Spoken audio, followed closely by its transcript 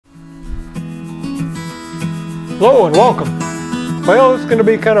Hello and welcome. Well, it's going to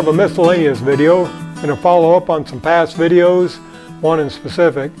be kind of a miscellaneous video. I'm going to follow up on some past videos, one in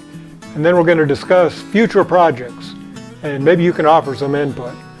specific, and then we're going to discuss future projects, and maybe you can offer some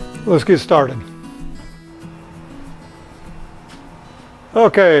input. Let's get started.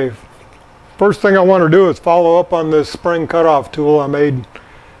 Okay, first thing I want to do is follow up on this spring cutoff tool I made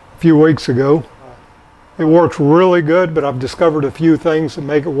a few weeks ago. It works really good, but I've discovered a few things that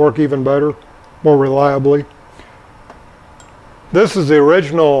make it work even better, more reliably. This is the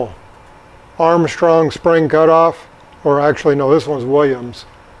original Armstrong spring cutoff, or actually no, this one's Williams.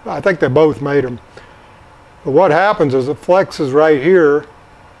 I think they both made them. But what happens is it flexes right here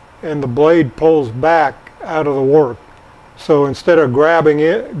and the blade pulls back out of the work. So instead of grabbing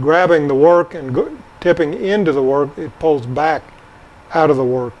the work and tipping into the work, it pulls back out of the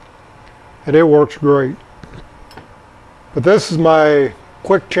work. And it works great. But this is my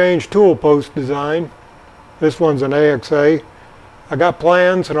quick change tool post design. This one's an AXA. I got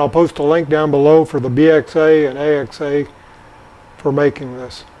plans, and I'll post a link down below for the BXA and AXA for making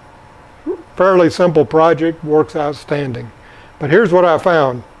this. Fairly simple project, works outstanding. But here's what I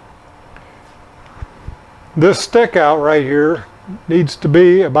found. This stick out right here needs to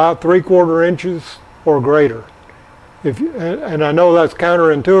be about 3/4 inches or greater. And I know that's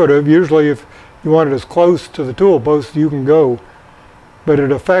counterintuitive. Usually if you want it as close to the tool post you can go. But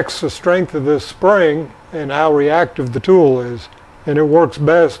it affects the strength of this spring and how reactive the tool is. And it works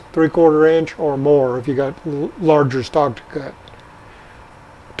best 3/4 inch or more if you got larger stock to cut.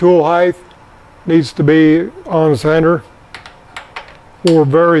 Tool height needs to be on center or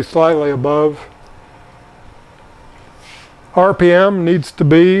very slightly above. RPM needs to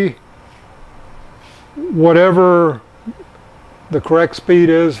be whatever the correct speed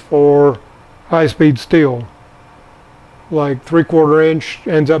is for high-speed steel. Like 3/4 inch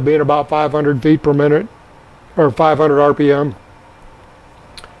ends up being about 500 feet per minute, or 500 RPM.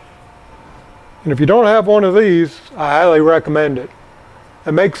 And if you don't have one of these, I highly recommend it.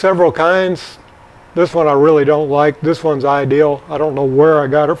 I make several kinds. This one I really don't like. This one's ideal. I don't know where I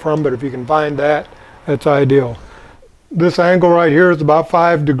got it from, but if you can find that, that's ideal. This angle right here is about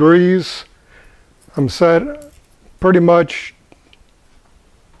 5 degrees. I'm set pretty much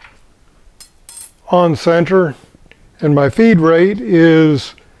on center, and my feed rate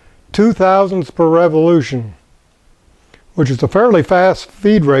is 2 thousandths per revolution, which is a fairly fast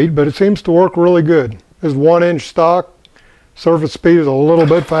feed rate, but it seems to work really good. This is 1 inch stock. Surface speed is a little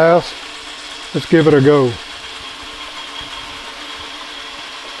bit fast. Let's give it a go.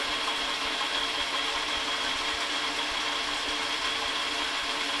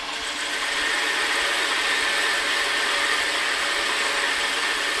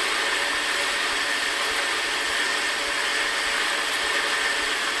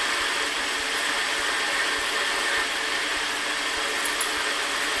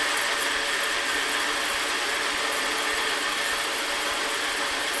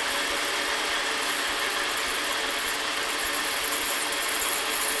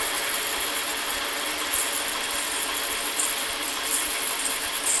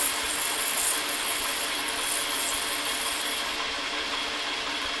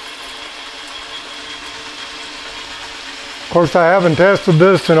 Of course, I haven't tested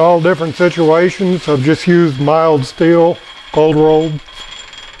this in all different situations. I've just used mild steel, cold rolled.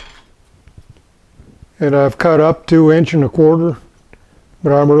 And I've cut up 2 1/4 inches,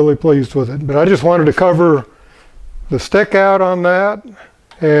 but I'm really pleased with it. But I just wanted to cover the stick out on that,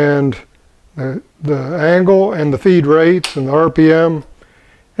 and the angle and the feed rates and the RPM.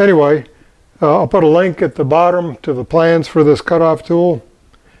 Anyway, I'll put a link at the bottom to the plans for this cutoff tool.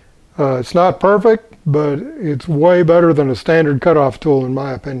 It's not perfect, but it's way better than a standard cutoff tool in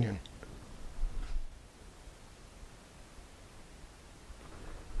my opinion.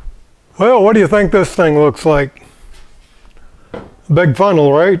 Well, what do you think this thing looks like? A big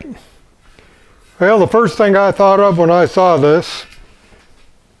funnel, right? Well, the first thing I thought of when I saw this,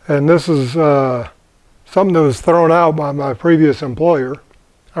 and this is something that was thrown out by my previous employer.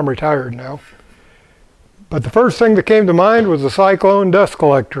 I'm retired now. But the first thing that came to mind was a cyclone dust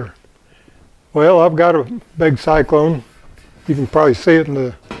collector. Well, I've got a big cyclone. You can probably see it in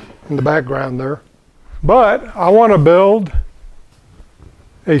the background there. But I want to build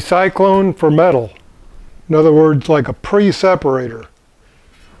a cyclone for metal. In other words, like a pre-separator.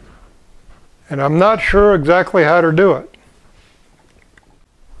 And I'm not sure exactly how to do it.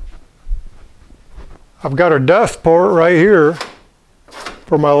 I've got a dust port right here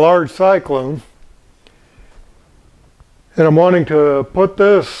for my large cyclone. And I'm wanting to put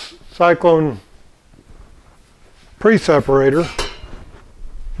this cyclone pre-separator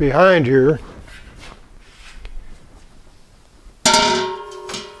behind here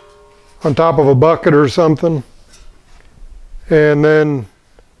on top of a bucket or something, and then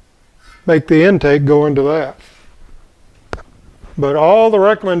make the intake go into that. But all the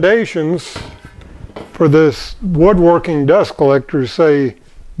recommendations for this woodworking dust collector say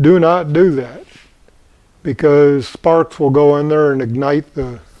do not do that, because sparks will go in there and ignite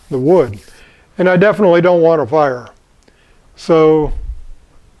the wood. And I definitely don't want a fire. So,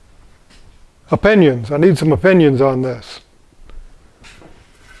 opinions. I need some opinions on this.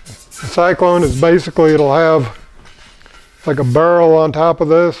 The Cyclone is basically, it'll have like a barrel on top of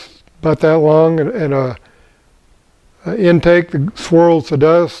this, about that long, and a intake that swirls the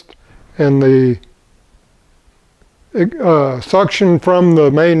dust, and the suction from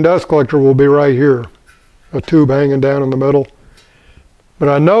the main dust collector will be right here, a tube hanging down in the middle. But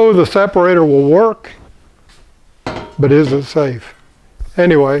I know the separator will work, but is it safe?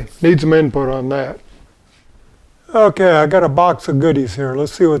 Anyway, need some input on that. Okay, I got a box of goodies here.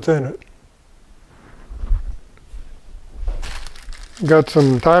 Let's see what's in it. Got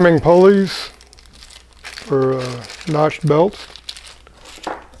some timing pulleys for notched belts.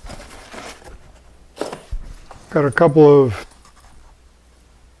 Got a couple of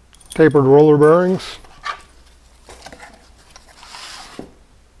tapered roller bearings.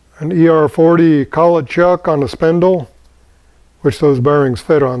 An ER40 collet chuck on a spindle, which those bearings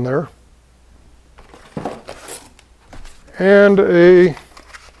fit on there. And a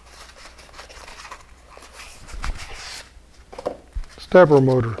stepper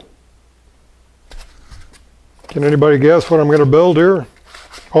motor. Can anybody guess what I'm going to build here?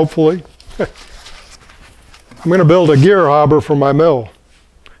 Hopefully. I'm going to build a gear hobber for my mill.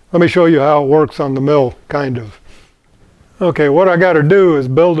 Let me show you how it works on the mill, kind of. Okay, what I got to do is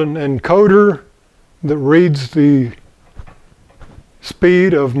build an encoder that reads the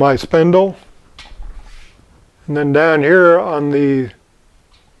speed of my spindle. And then down here on the,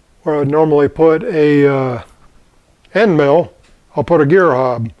 where I would normally put a end mill, I'll put a gear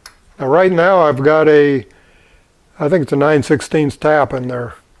hob. Now right now I've got a, I think it's a 9/16 tap in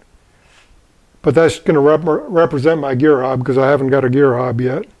there. But that's going to represent my gear hob because I haven't got a gear hob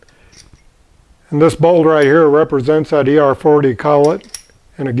yet. And this bolt right here represents that ER40 collet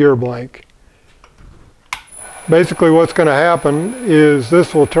and a gear blank. Basically what's going to happen is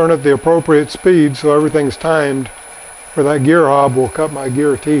this will turn at the appropriate speed so everything's timed where that gear hob will cut my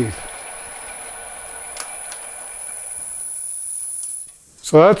gear teeth.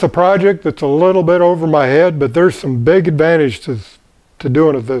 So that's a project that's a little bit over my head, but there's some big advantages to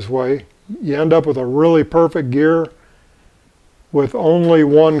doing it this way. You end up with a really perfect gear with only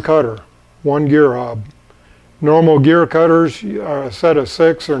one cutter, one gear hob. Normal gear cutters are a set of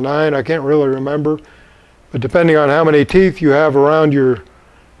 6 or 9, I can't really remember. But depending on how many teeth you have around your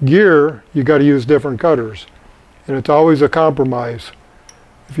gear, you got to use different cutters. And it's always a compromise.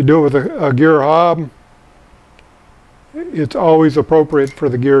 If you do it with a gear hob, it's always appropriate for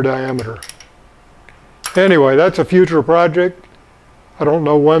the gear diameter. Anyway, that's a future project. I don't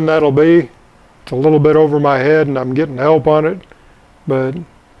know when that'll be. It's a little bit over my head and I'm getting help on it, but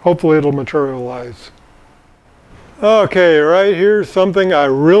hopefully it'll materialize. Okay, right here's something I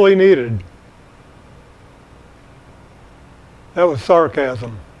really needed. That was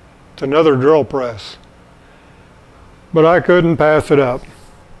sarcasm. It's another drill press. But I couldn't pass it up.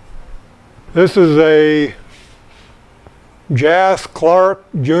 This is a Jas Clark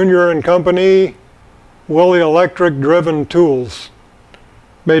Jr. and Company Willie Electric driven tools.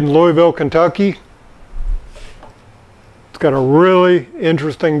 Made in Louisville, Kentucky. It's got a really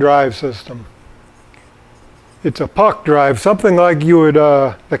interesting drive system. It's a puck drive, something like you would,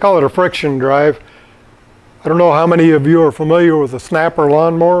 they call it a friction drive. I don't know how many of you are familiar with a snapper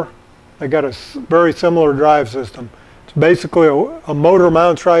lawnmower. They got a very similar drive system. It's basically a motor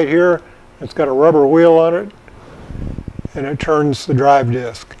mounts right here. It's got a rubber wheel on it, and it turns the drive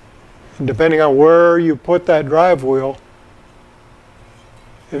disc. And depending on where you put that drive wheel,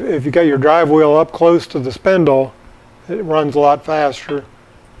 if you got your drive wheel up close to the spindle, it runs a lot faster,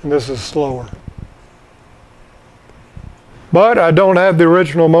 and this is slower. But I don't have the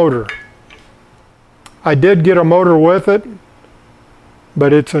original motor. I did get a motor with it,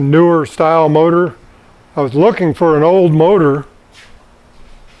 but it's a newer style motor. I was looking for an old motor,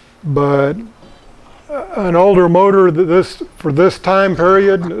 but an older motor for this time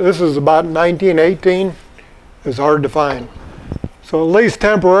period, this is about 1918, is hard to find. So at least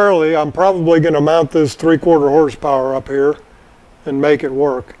temporarily, I'm probably going to mount this 3/4 horsepower up here and make it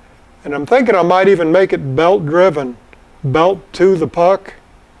work. And I'm thinking I might even make it belt driven, belt to the puck,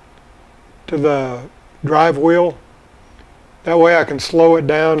 to the drive wheel. That way I can slow it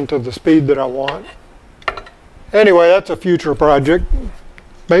down to the speed that I want. Anyway, that's a future project.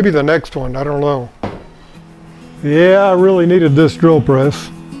 Maybe the next one, I don't know. Yeah, I really needed this drill press.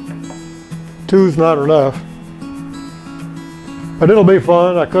 2's not enough. But it'll be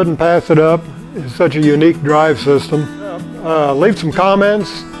fun. I couldn't pass it up. It's such a unique drive system. Leave some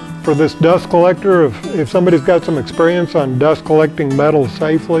comments for this dust collector. If somebody's got some experience on dust collecting metal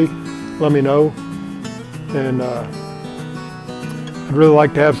safely, let me know. And I'd really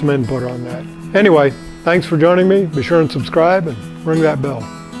like to have some input on that. Anyway, thanks for joining me. Be sure and subscribe and ring that bell.